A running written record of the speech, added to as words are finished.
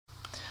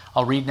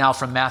I'll read now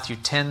from Matthew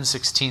 10,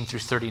 16 through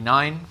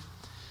 39.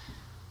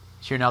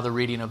 Hear now the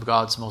reading of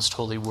God's most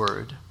holy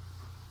word.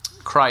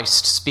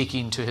 Christ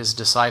speaking to his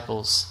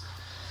disciples.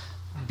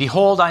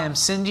 Behold, I am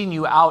sending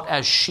you out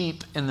as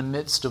sheep in the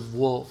midst of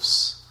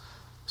wolves.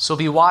 So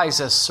be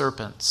wise as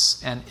serpents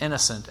and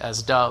innocent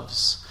as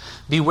doves.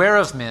 Beware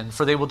of men,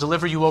 for they will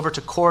deliver you over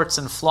to courts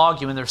and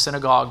flog you in their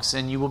synagogues,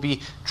 and you will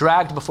be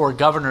dragged before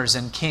governors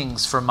and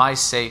kings for my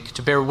sake,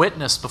 to bear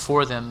witness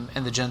before them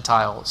and the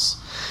Gentiles.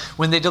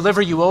 When they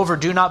deliver you over,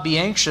 do not be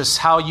anxious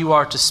how you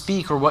are to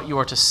speak or what you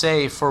are to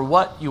say, for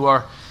what you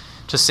are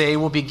to say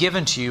will be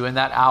given to you in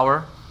that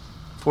hour.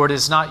 For it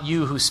is not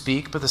you who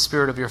speak, but the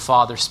Spirit of your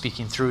Father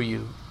speaking through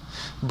you.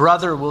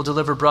 Brother will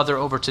deliver brother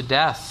over to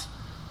death,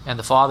 and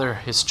the father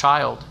his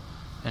child,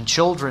 and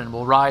children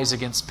will rise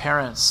against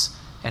parents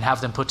and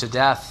have them put to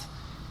death,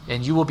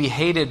 and you will be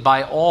hated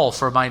by all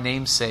for my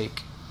name's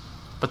sake.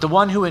 But the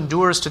one who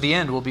endures to the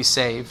end will be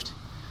saved.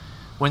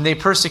 When they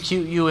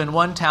persecute you in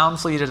one town,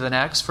 flee to the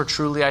next, for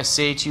truly I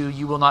say to you,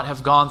 you will not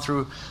have gone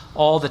through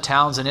all the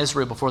towns in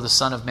Israel before the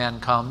Son of Man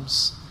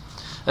comes.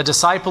 A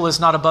disciple is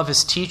not above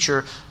his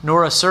teacher,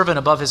 nor a servant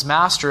above his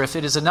master. If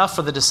it is enough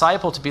for the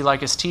disciple to be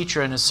like his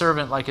teacher and his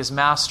servant like his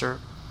master,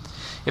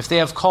 if they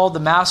have called the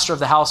master of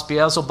the house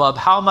Beelzebub,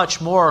 how much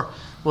more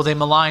will they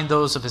malign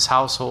those of his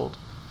household?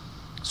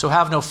 So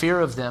have no fear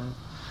of them,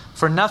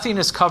 for nothing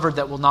is covered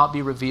that will not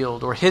be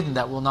revealed, or hidden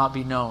that will not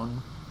be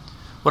known.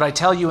 What I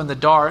tell you in the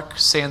dark,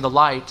 say in the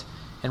light,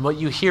 and what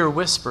you hear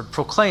whispered,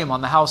 proclaim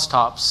on the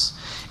housetops.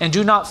 And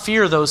do not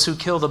fear those who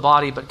kill the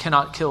body, but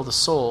cannot kill the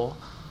soul.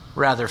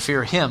 Rather,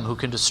 fear him who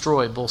can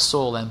destroy both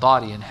soul and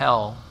body in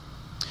hell.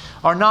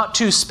 Are not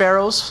 2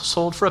 sparrows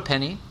sold for a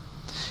penny?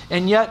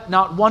 And yet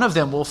not one of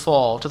them will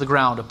fall to the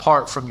ground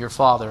apart from your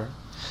Father.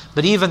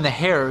 But even the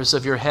hairs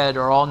of your head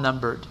are all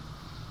numbered.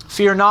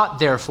 Fear not,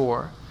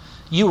 therefore,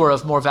 you are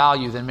of more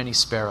value than many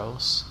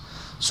sparrows.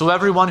 So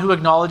everyone who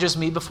acknowledges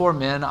me before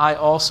men, I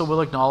also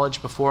will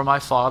acknowledge before my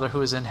Father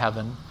who is in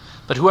heaven.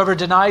 But whoever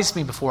denies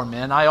me before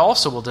men, I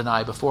also will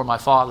deny before my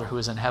Father who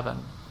is in heaven.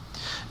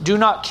 Do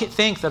not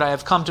think that I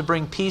have come to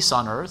bring peace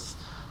on earth.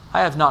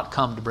 I have not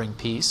come to bring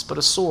peace, but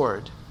a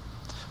sword.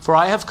 For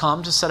I have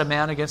come to set a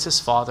man against his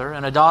father,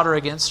 and a daughter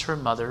against her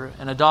mother,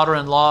 and a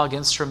daughter-in-law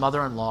against her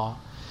mother-in-law.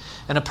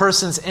 And a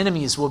person's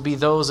enemies will be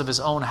those of his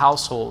own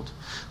household.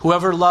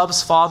 Whoever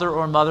loves father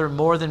or mother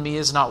more than me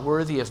is not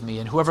worthy of me,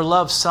 and whoever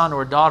loves son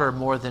or daughter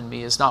more than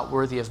me is not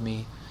worthy of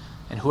me.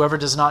 And whoever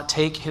does not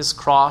take his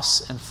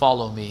cross and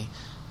follow me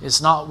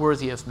is not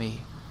worthy of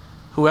me.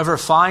 Whoever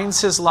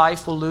finds his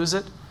life will lose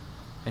it,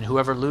 and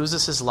whoever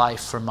loses his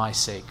life for my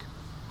sake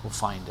will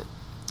find it.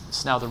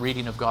 It's now the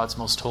reading of God's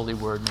most holy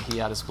word. May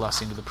he add his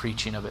blessing to the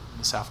preaching of it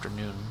this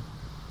afternoon.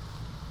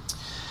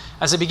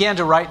 As I began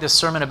to write this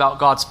sermon about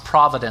God's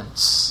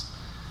providence,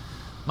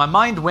 my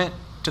mind went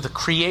to the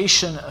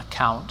creation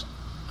account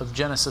of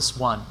Genesis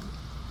 1.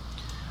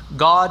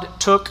 God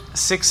took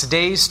 6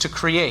 days to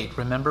create.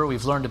 Remember,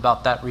 we've learned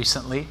about that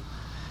recently.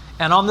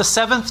 And on the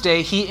 7th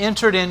day, he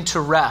entered into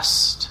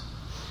rest.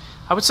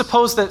 I would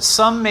suppose that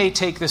some may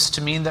take this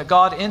to mean that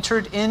God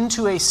entered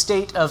into a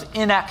state of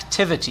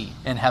inactivity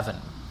in heaven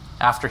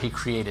after he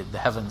created the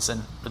heavens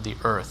and the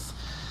earth.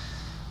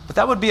 But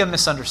that would be a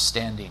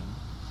misunderstanding.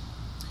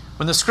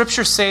 When the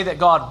scriptures say that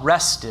God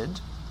rested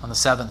on the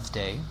 7th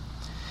day,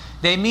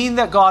 they mean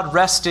that God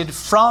rested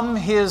from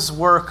his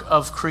work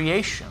of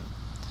creation.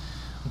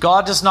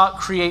 God does not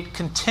create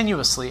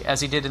continuously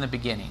as he did in the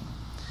beginning.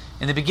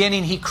 In the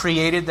beginning, he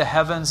created the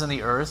heavens and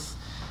the earth.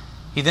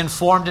 He then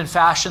formed and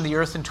fashioned the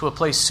earth into a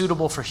place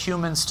suitable for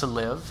humans to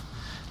live.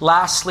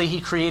 Lastly, he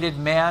created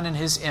man in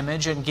his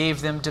image and gave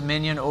them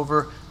dominion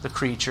over the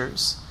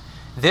creatures.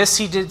 This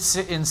he did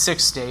in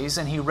 6 days,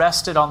 and he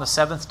rested on the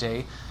 7th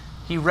day.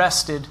 He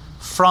rested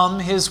from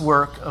his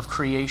work of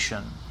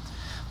creation.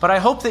 But I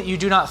hope that you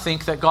do not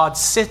think that God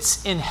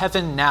sits in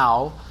heaven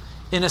now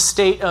in a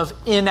state of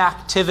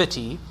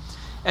inactivity,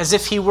 as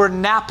if he were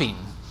napping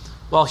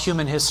while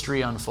human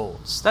history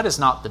unfolds. That is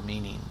not the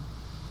meaning.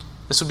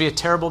 This would be a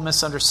terrible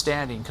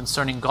misunderstanding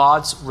concerning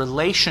God's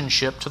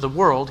relationship to the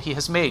world he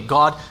has made.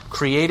 God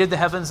created the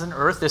heavens and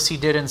earth. This he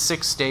did in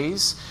 6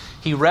 days.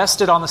 He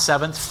rested on the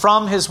 7th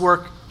from his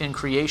work in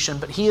creation,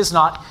 but he is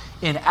not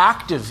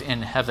inactive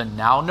in heaven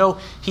now. No,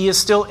 he is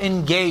still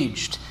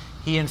engaged.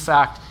 He, in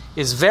fact,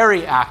 is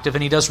very active,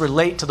 and he does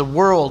relate to the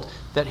world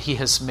that he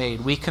has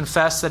made. We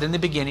confess that in the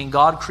beginning,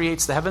 God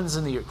created the heavens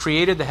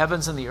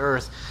and the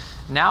earth.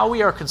 Now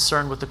we are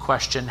concerned with the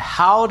question,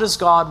 how does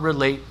God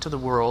relate to the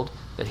world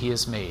that he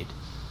has made?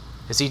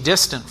 Is he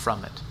distant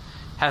from it?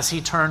 Has he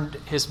turned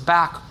his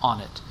back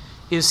on it?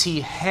 Is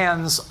he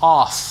hands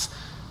off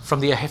from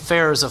the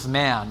affairs of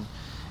man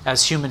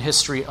as human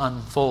history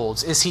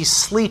unfolds? Is he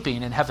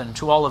sleeping in heaven?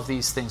 To all of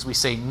these things we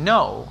say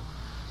no.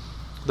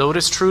 Though it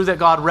is true that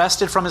God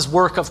rested from his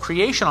work of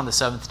creation on the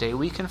 7th day,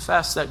 we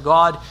confess that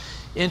God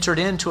entered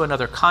into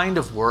another kind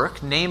of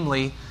work,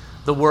 namely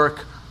the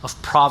work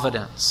of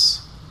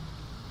providence.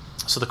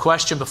 So the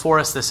question before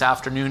us this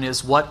afternoon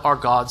is, what are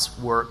God's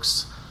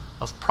works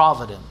of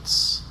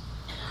providence?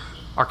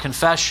 Our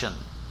confession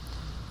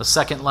the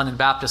Second London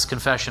Baptist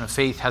Confession of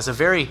Faith, has a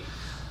very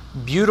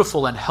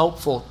beautiful and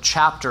helpful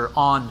chapter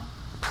on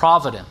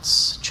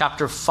providence.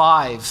 Chapter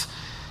 5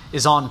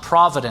 is on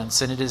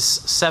providence, and it is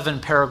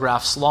 7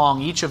 paragraphs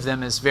long. Each of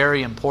them is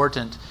very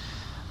important.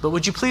 But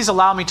would you please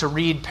allow me to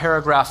read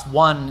paragraph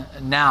 1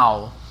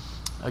 now?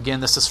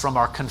 Again, this is from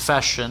our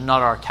confession,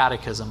 not our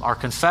catechism. Our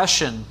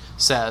confession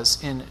says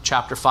in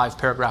chapter 5,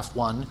 paragraph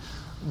 1,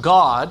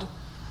 God,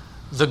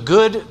 the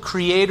good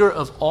creator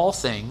of all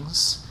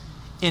things,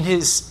 in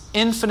his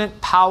infinite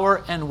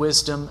power and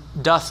wisdom,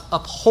 doth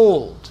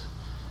uphold,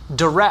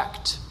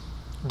 direct,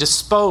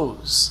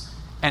 dispose,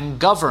 and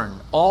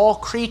govern all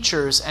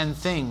creatures and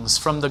things,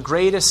 from the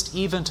greatest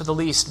even to the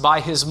least,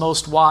 by his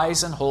most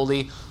wise and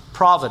holy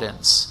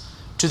providence,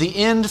 to the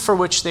end for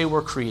which they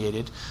were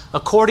created,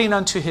 according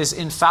unto his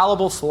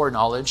infallible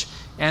foreknowledge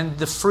and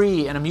the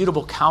free and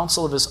immutable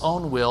counsel of his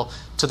own will,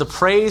 to the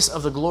praise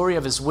of the glory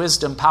of his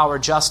wisdom, power,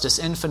 justice,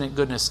 infinite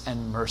goodness,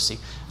 and mercy.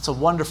 It's a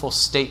wonderful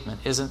statement,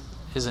 isn't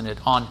it,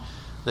 on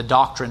the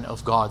doctrine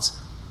of God's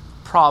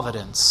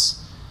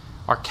providence.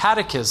 Our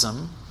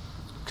catechism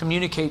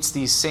communicates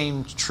these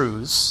same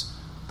truths,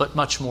 but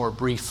much more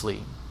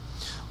briefly.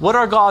 What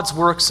are God's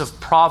works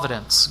of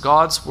providence?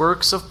 God's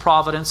works of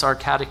providence, our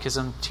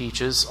catechism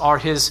teaches, are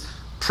his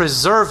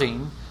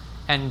preserving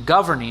and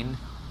governing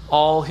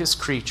all his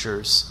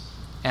creatures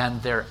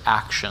and their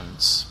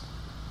actions.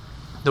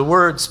 The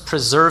words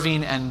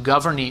preserving and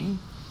governing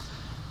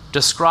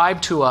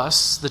describe to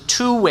us the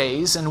 2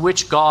 ways in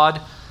which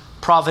God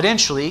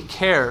providentially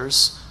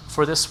cares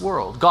for this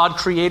world. God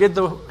created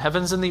the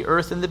heavens and the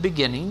earth in the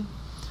beginning.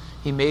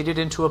 He made it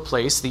into a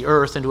place, the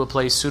earth, into a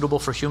place suitable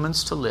for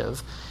humans to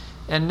live.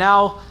 And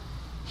now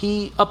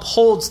he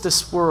upholds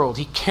this world.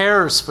 He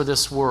cares for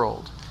this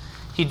world.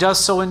 He does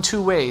so in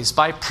 2 ways,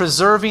 by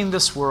preserving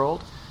this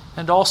world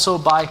and also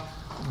by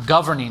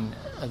governing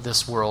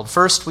this world.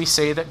 First, we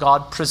say that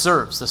God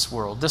preserves this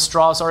world. This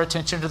draws our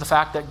attention to the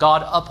fact that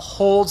God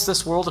upholds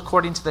this world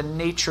according to the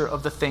nature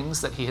of the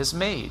things that he has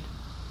made.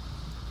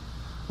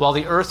 While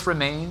the earth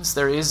remains,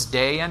 there is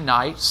day and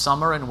night,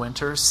 summer and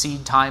winter,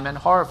 seed time and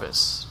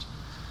harvest.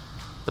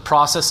 The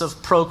process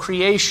of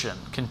procreation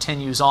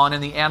continues on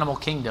in the animal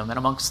kingdom and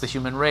amongst the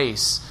human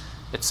race,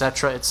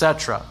 etc.,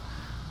 etc.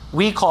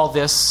 We call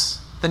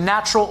this the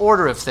natural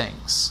order of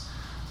things,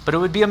 but it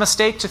would be a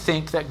mistake to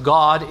think that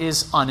God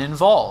is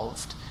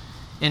uninvolved.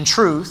 In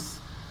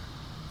truth,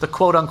 the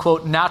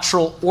quote-unquote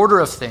natural order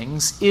of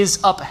things is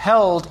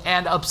upheld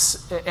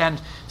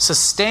and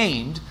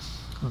sustained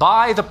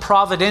by the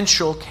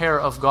providential care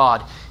of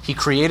God. He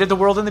created the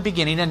world in the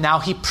beginning, and now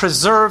he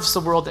preserves the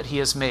world that he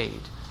has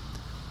made.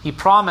 He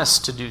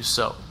promised to do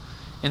so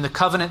in the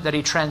covenant that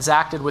he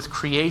transacted with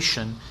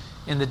creation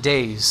in the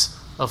days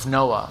of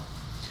Noah.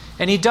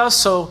 And he does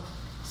so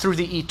through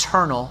the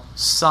eternal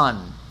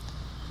Son.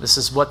 This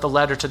is what the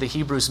letter to the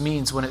Hebrews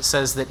means when it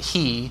says that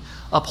he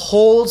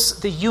upholds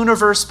the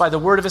universe by the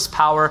word of his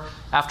power.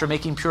 After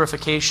making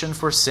purification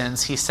for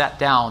sins, he sat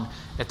down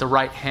at the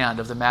right hand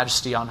of the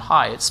Majesty on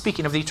high. It's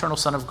speaking of the eternal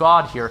Son of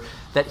God here,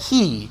 that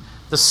he,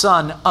 the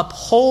Son,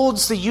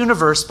 upholds the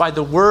universe by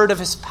the word of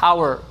his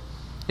power.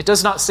 It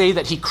does not say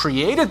that he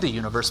created the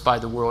universe by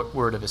the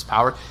word of his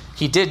power.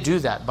 He did do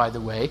that, by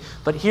the way.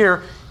 But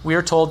here we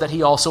are told that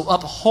he also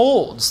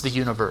upholds the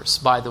universe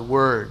by the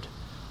word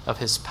of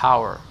his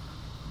power.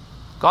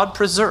 God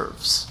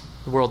preserves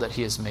the world that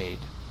he has made.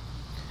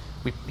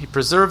 He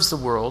preserves the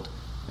world,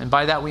 and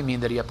by that we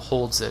mean that he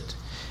upholds it.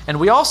 And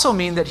we also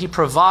mean that he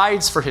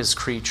provides for his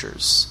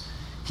creatures.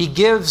 He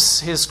gives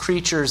his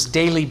creatures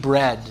daily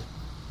bread.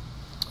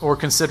 Or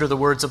consider the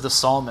words of the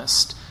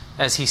psalmist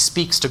as he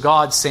speaks to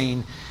God,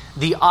 saying,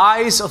 "The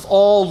eyes of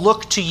all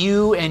look to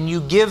you, and you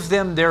give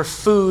them their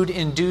food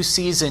in due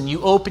season.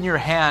 You open your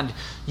hand,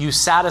 you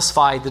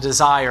satisfy the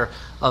desire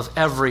of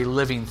every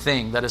living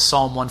thing." That is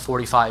Psalm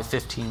 145,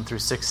 15 through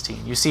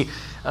 16. You see,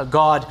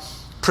 God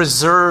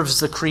preserves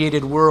the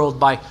created world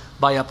by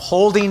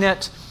upholding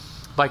it,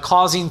 by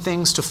causing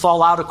things to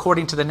fall out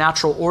according to the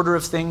natural order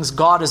of things.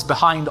 God is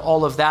behind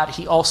all of that.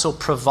 He also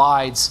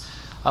provides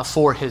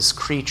for his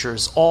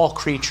creatures. All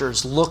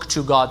creatures look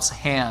to God's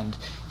hand.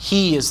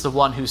 He is the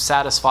one who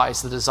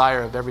satisfies the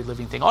desire of every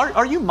living thing.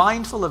 Are you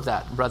mindful of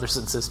that, brothers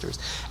and sisters?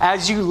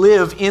 As you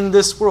live in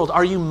this world,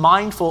 are you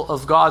mindful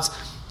of God's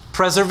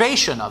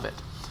preservation of it?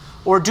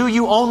 Or do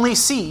you only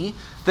see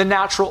the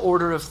natural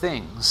order of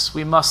things?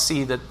 We must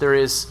see that there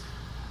is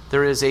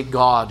a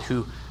God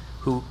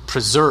who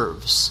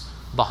preserves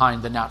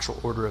behind the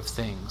natural order of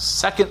things.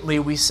 Secondly,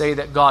 we say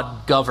that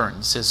God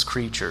governs his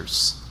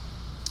creatures.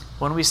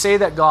 When we say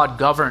that God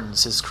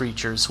governs his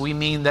creatures, we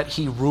mean that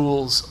he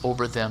rules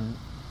over them.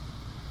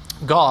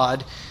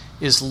 God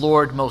is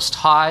Lord Most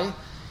High.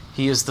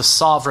 He is the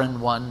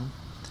sovereign one.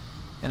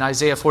 In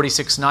Isaiah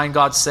 46:9,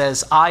 God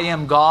says, "I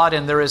am God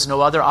and there is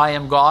no other. I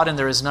am God and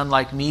there is none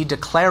like me,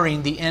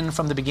 declaring the end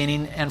from the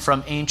beginning and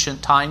from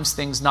ancient times,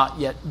 things not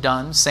yet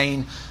done,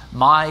 saying,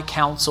 my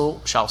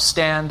counsel shall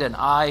stand and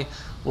I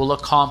will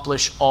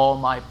accomplish all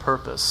my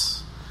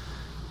purpose."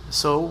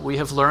 So we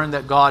have learned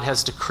that God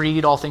has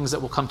decreed all things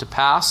that will come to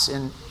pass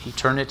in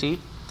eternity.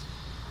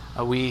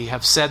 We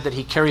have said that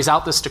he carries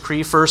out this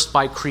decree first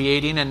by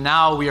creating, and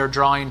now we are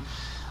drawing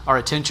our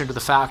attention to the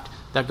fact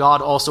that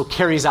God also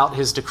carries out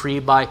his decree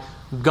by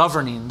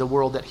governing the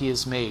world that he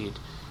has made.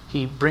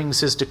 He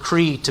brings his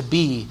decree to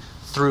be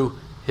through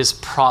his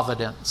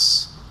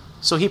providence.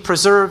 So he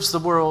preserves the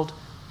world,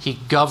 he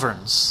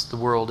governs the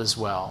world as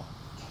well.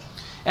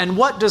 And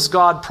what does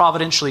God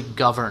providentially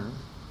govern?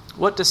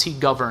 What does he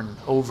govern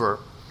over?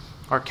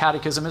 Our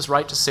catechism is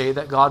right to say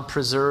that God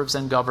preserves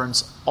and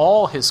governs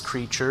all his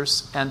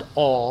creatures and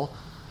all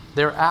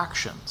their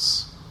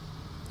actions.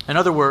 In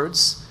other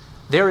words,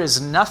 there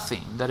is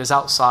nothing that is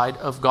outside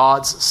of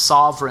God's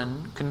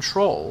sovereign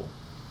control.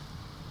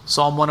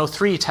 Psalm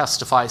 103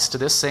 testifies to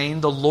this,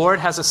 saying, "The Lord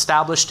has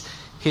established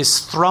his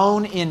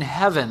throne in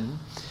heaven,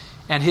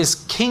 and his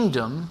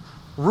kingdom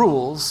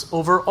rules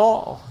over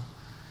all."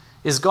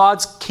 Is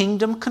God's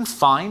kingdom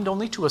confined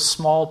only to a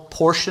small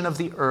portion of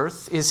the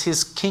earth? Is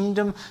his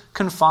kingdom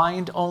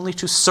confined only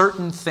to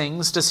certain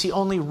things? Does he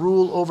only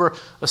rule over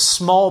a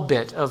small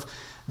bit of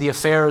the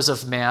affairs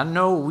of man?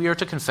 No, we are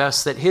to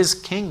confess that his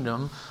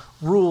kingdom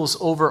rules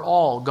over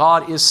all.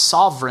 God is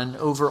sovereign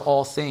over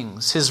all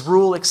things. His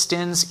rule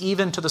extends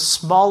even to the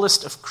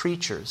smallest of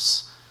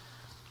creatures.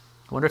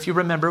 I wonder if you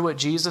remember what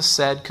Jesus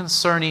said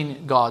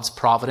concerning God's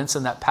providence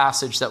in that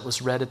passage that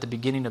was read at the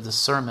beginning of the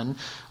sermon.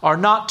 "Are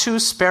not 2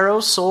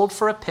 sparrows sold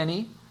for a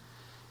penny?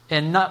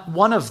 And not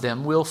one of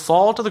them will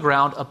fall to the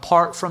ground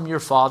apart from your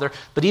Father,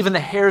 but even the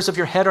hairs of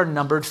your head are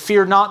numbered.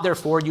 Fear not,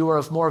 therefore, you are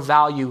of more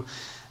value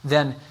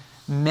than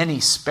many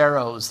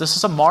sparrows." This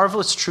is a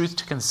marvelous truth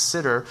to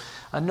consider.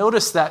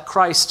 Notice that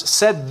Christ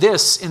said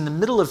this in the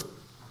middle of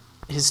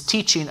his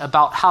teaching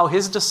about how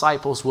his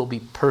disciples will be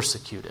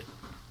persecuted.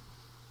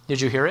 Did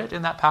you hear it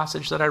in that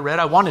passage that I read?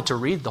 I wanted to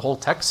read the whole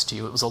text to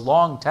you. It was a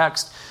long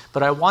text,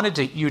 but I wanted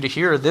you to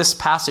hear this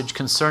passage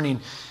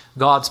concerning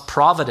God's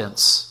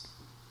providence,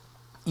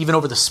 even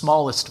over the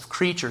smallest of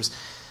creatures,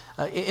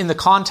 in the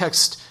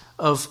context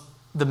of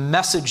the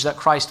message that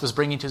Christ was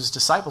bringing to his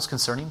disciples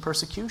concerning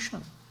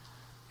persecution.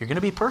 You're going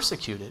to be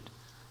persecuted.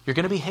 You're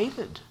going to be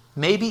hated,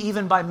 maybe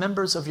even by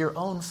members of your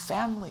own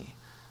family.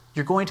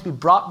 You're going to be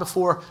brought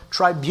before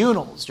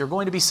tribunals. You're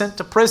going to be sent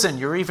to prison.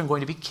 You're even going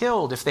to be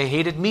killed. If they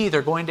hated me,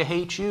 they're going to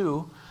hate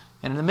you.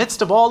 And in the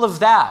midst of all of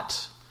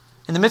that,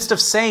 in the midst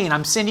of saying,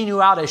 "I'm sending you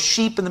out as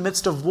sheep in the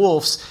midst of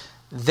wolves,"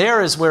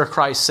 there is where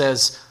Christ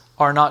says,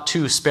 "Are not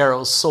 2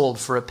 sparrows sold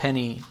for a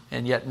penny,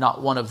 and yet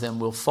not one of them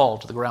will fall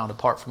to the ground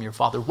apart from your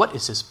Father." What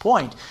is his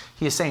point?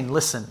 He is saying,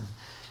 listen,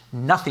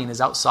 nothing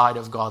is outside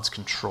of God's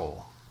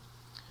control.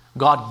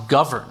 God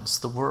governs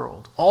the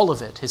world, all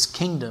of it. His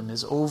kingdom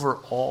is over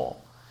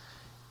all.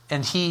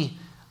 And he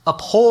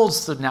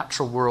upholds the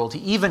natural world. He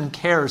even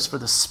cares for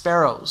the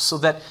sparrows so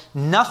that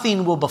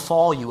nothing will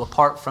befall you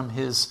apart from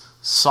his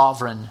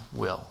sovereign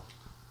will.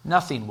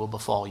 Nothing will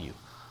befall you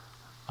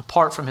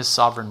apart from his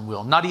sovereign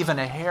will. Not even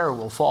a hair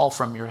will fall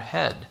from your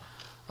head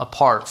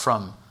apart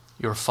from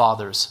your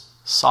Father's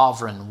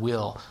sovereign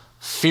will.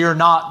 "Fear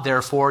not,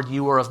 therefore,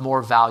 you are of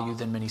more value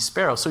than many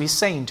sparrows." So he's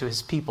saying to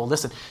his people,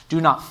 listen, do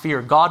not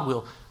fear. God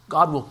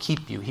will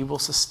keep you. He will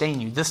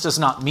sustain you. This does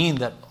not mean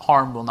that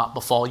harm will not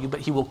befall you,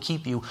 but he will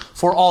keep you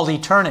for all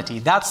eternity.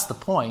 That's the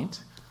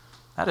point.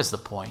 That is the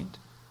point.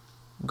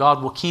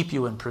 God will keep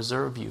you and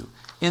preserve you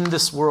in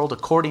this world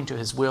according to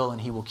his will,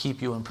 and he will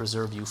keep you and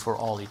preserve you for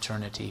all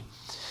eternity.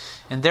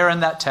 And there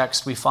in that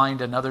text, we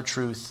find another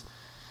truth.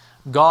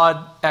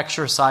 God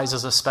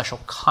exercises a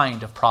special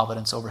kind of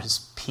providence over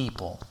his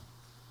people.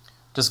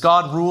 Does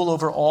God rule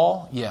over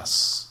all?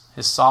 Yes.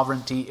 His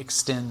sovereignty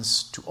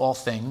extends to all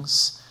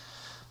things.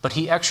 But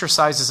he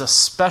exercises a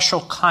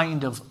special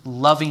kind of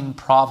loving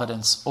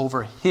providence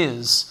over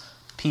his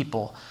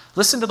people.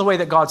 Listen to the way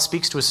that God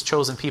speaks to his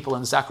chosen people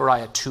in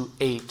Zechariah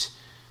 2:8.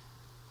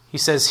 He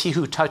says, "He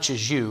who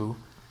touches you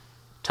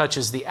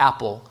touches the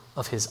apple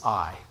of his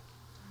eye."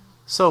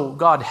 So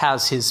God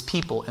has his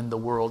people in the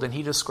world, and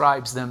he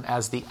describes them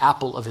as the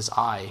apple of his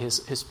eye,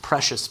 his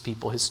precious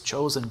people, his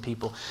chosen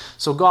people.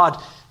 So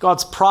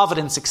God's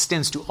providence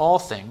extends to all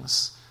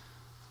things,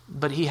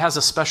 but he has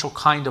a special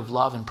kind of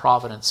love and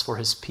providence for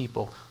his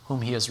people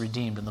whom he has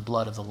redeemed in the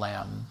blood of the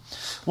Lamb.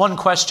 One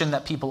question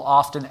that people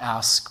often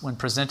ask when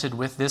presented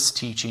with this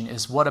teaching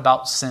is, what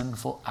about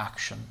sinful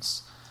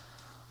actions?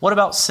 What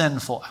about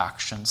sinful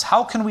actions?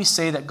 How can we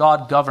say that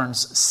God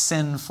governs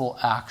sinful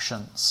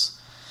actions?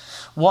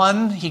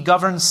 One, he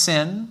governs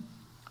sin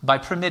by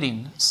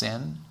permitting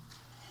sin.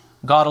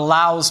 God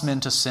allows men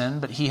to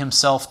sin, but he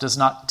himself does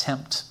not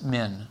tempt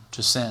men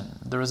to sin.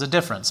 There is a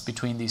difference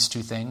between these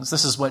two things.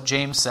 This is what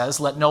James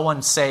says, "Let no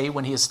one say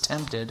when he is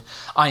tempted,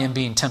 'I am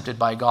being tempted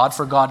by God,'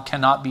 for God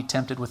cannot be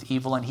tempted with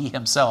evil, and he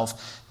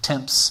himself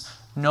tempts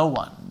no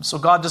one." So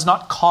God does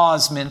not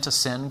cause men to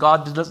sin.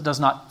 God does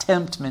not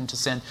tempt men to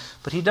sin,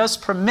 but he does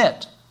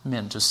permit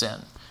men to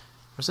sin.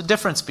 There's a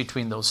difference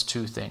between those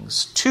two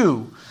things.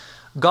 Two,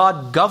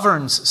 God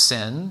governs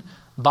sin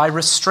by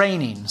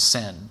restraining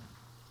sin.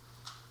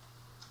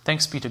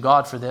 Thanks be to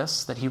God for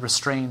this, that he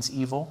restrains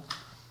evil.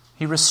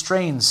 He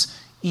restrains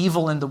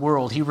evil in the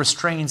world. He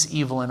restrains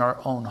evil in our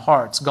own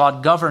hearts.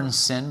 God governs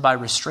sin by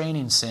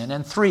restraining sin.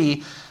 And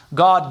 3,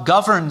 God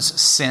governs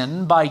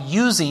sin by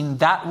using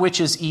that which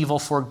is evil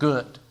for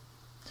good.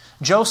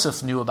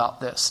 Joseph knew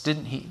about this,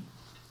 didn't he?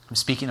 I'm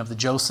speaking of the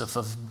Joseph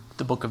of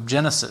the book of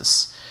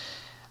Genesis.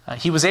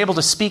 He was able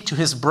to speak to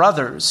his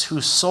brothers who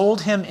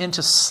sold him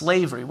into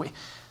slavery. Wait,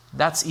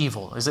 that's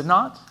evil, is it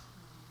not?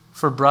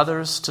 For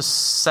brothers to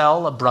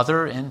sell a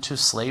brother into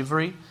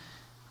slavery.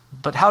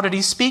 But how did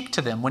he speak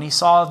to them when he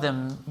saw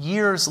them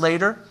years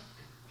later?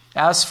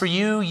 As for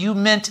you, you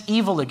meant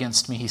evil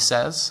against me, he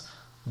says,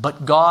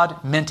 but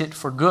God meant it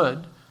for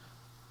good,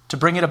 to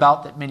bring it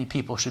about that many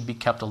people should be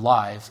kept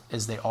alive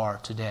as they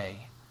are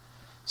today.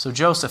 So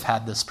Joseph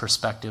had this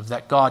perspective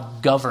that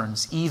God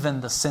governs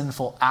even the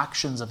sinful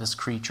actions of his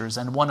creatures,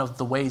 and one of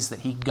the ways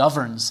that he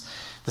governs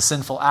the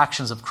sinful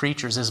actions of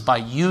creatures is by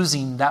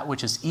using that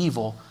which is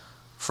evil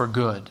for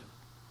good.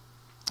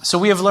 So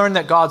we have learned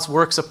that God's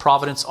works of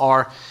providence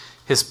are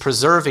his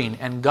preserving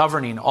and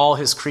governing all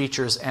his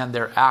creatures and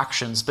their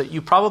actions. But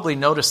you probably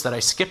noticed that I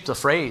skipped a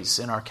phrase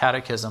in our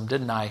catechism,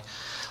 didn't I?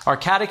 Our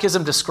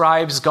catechism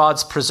describes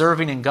God's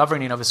preserving and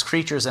governing of his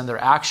creatures and their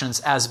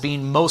actions as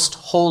being most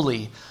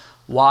holy,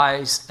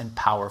 wise, and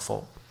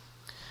powerful.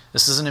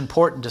 This is an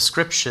important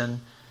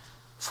description,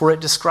 for it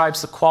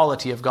describes the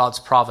quality of God's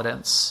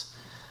providence.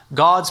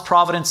 God's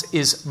providence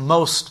is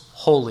most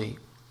holy.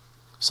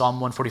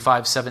 Psalm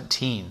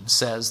 145:17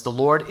 says, "The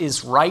Lord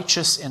is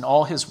righteous in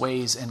all his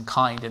ways and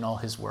kind in all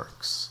his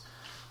works."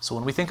 So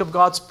when we think of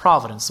God's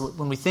providence,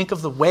 when we think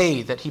of the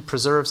way that he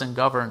preserves and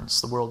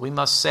governs the world, we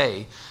must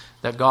say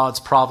that God's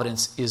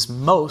providence is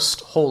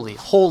most holy,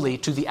 holy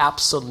to the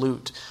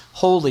absolute,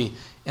 holy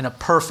in a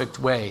perfect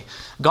way.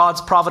 God's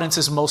providence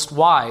is most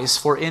wise,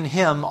 for in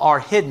him are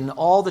hidden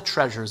all the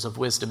treasures of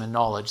wisdom and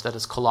knowledge. That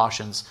is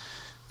Colossians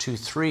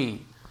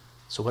 2:3.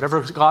 So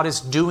whatever God is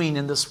doing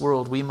in this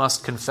world, we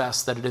must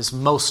confess that it is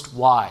most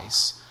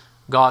wise.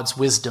 God's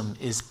wisdom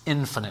is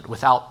infinite,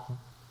 without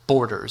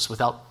borders,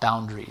 without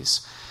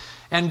boundaries.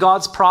 And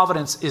God's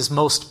providence is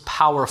most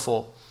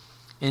powerful.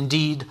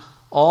 Indeed,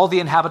 all the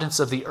inhabitants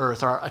of the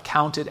earth are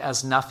accounted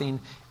as nothing,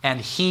 and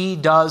he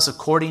does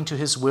according to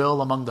his will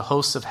among the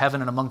hosts of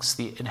heaven and amongst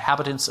the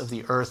inhabitants of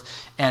the earth,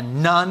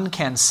 and none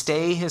can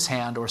stay his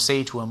hand or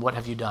say to him, "What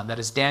have you done?" That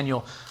is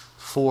Daniel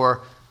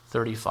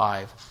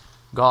 4:35.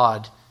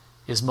 God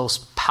is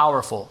most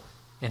powerful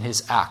in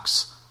his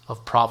acts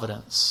of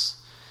providence.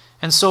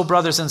 And so,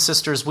 brothers and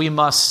sisters, we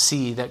must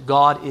see that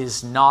God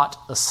is not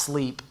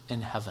asleep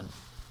in heaven.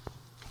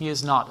 He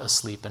is not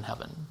asleep in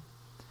heaven.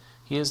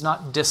 He is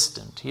not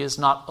distant. He is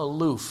not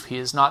aloof. He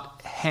is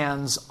not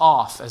hands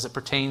off as it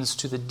pertains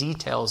to the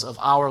details of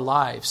our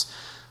lives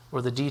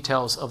or the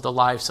details of the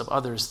lives of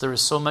others. There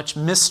is so much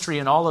mystery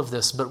in all of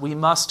this, but we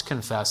must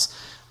confess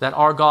that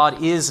our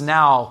God is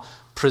now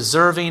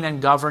preserving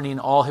and governing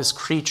all his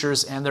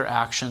creatures and their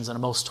actions in a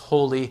most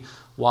holy,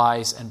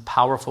 wise, and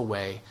powerful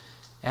way.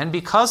 And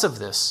because of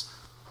this,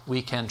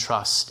 we can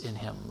trust in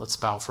him. Let's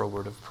bow for a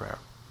word of prayer.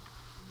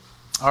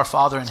 Our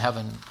Father in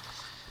heaven,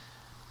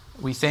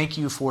 we thank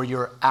you for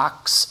your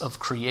acts of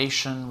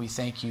creation. We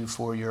thank you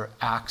for your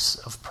acts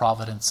of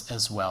providence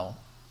as well.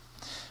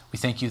 We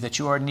thank you that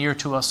you are near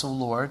to us, O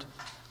Lord,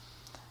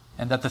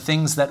 and that the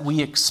things that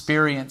we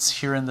experience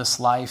here in this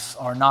life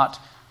are not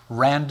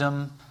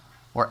random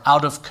or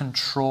out of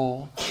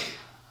control.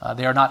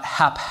 They are not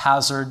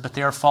haphazard, but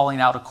they are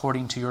falling out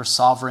according to your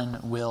sovereign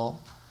will.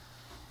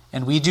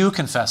 And we do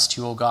confess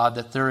to you, O God,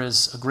 that there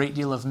is a great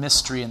deal of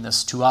mystery in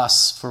this to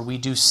us, for we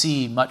do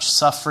see much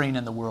suffering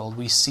in the world.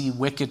 We see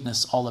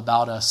wickedness all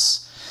about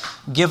us.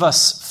 Give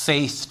us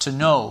faith to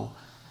know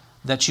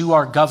that you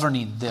are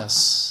governing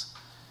this.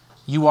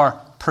 You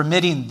are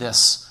permitting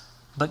this,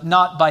 but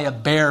not by a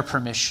bare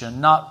permission,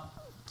 not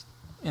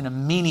in a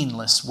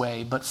meaningless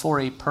way, but for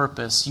a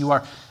purpose. You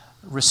are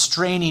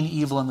restraining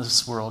evil in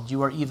this world.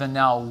 You are even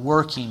now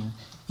working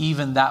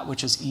even that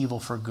which is evil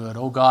for good.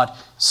 O God,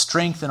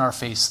 strengthen our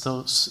faith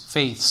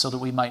so that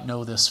we might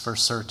know this for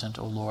certain,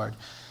 O Lord.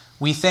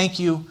 We thank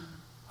you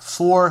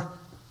for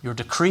your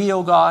decree,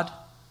 O God,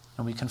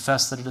 and we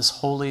confess that it is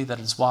holy, that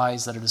it is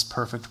wise, that it is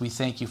perfect. We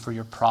thank you for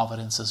your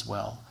providence as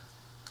well.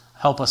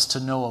 Help us to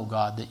know, O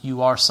God, that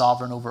you are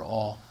sovereign over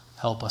all.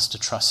 Help us to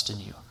trust in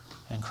you.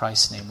 In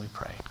Christ's name we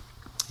pray.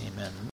 Amen.